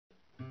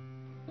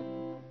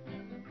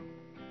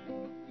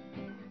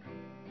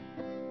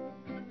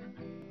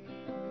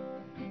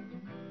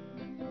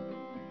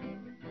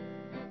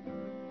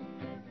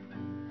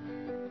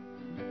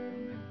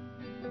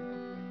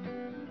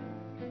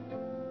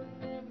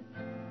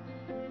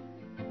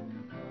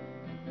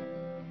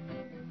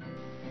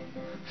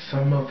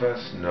Some of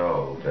us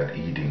know that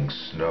eating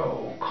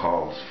snow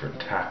calls for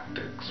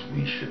tactics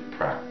we should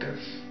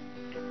practice.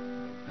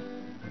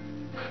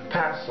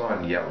 Pass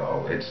on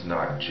yellow, it's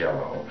not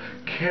jello.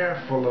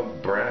 Careful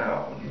of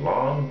brown,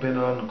 long been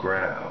on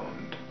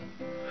ground.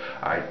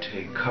 I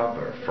take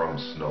cover from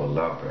snow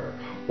lover.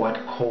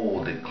 What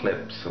cold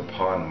eclipse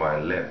upon my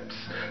lips?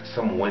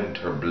 Some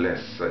winter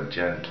bliss, a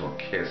gentle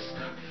kiss.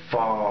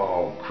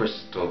 Fall,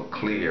 crystal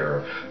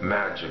clear,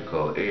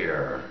 magical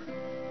air.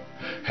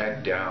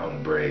 Head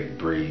down, brave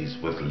breeze,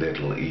 with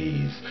little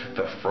ease.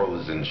 The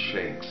frozen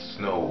shakes,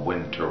 snow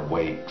winter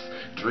wakes.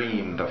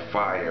 Dream the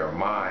fire,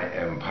 my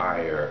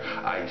empire.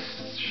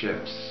 Ice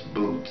shifts,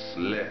 boots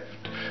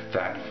lift.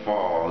 That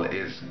fall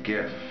is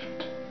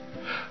gift.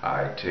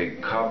 I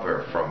take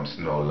cover from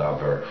snow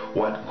lover.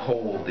 What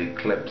cold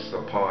eclipse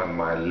upon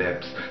my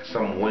lips?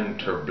 Some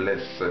winter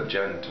bliss, a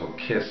gentle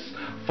kiss.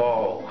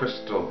 Fall,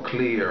 crystal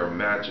clear,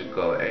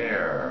 magical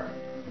air.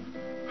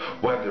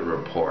 Weather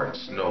report,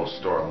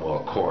 snowstorm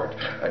will court.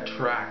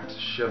 Attract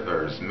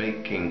shivers,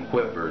 making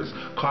quivers.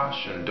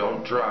 Caution,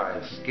 don't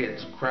drive,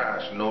 skids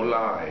crash, no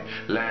lie.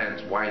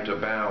 Lands white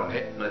abound,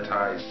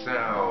 hypnotize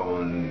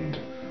sound.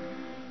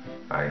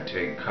 I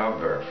take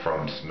cover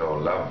from snow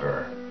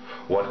lover.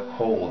 What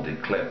cold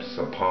eclipse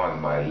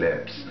upon my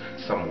lips?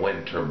 Some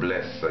winter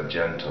bliss, a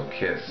gentle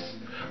kiss.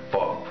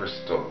 Fall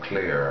crystal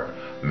clear,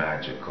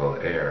 magical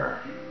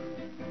air.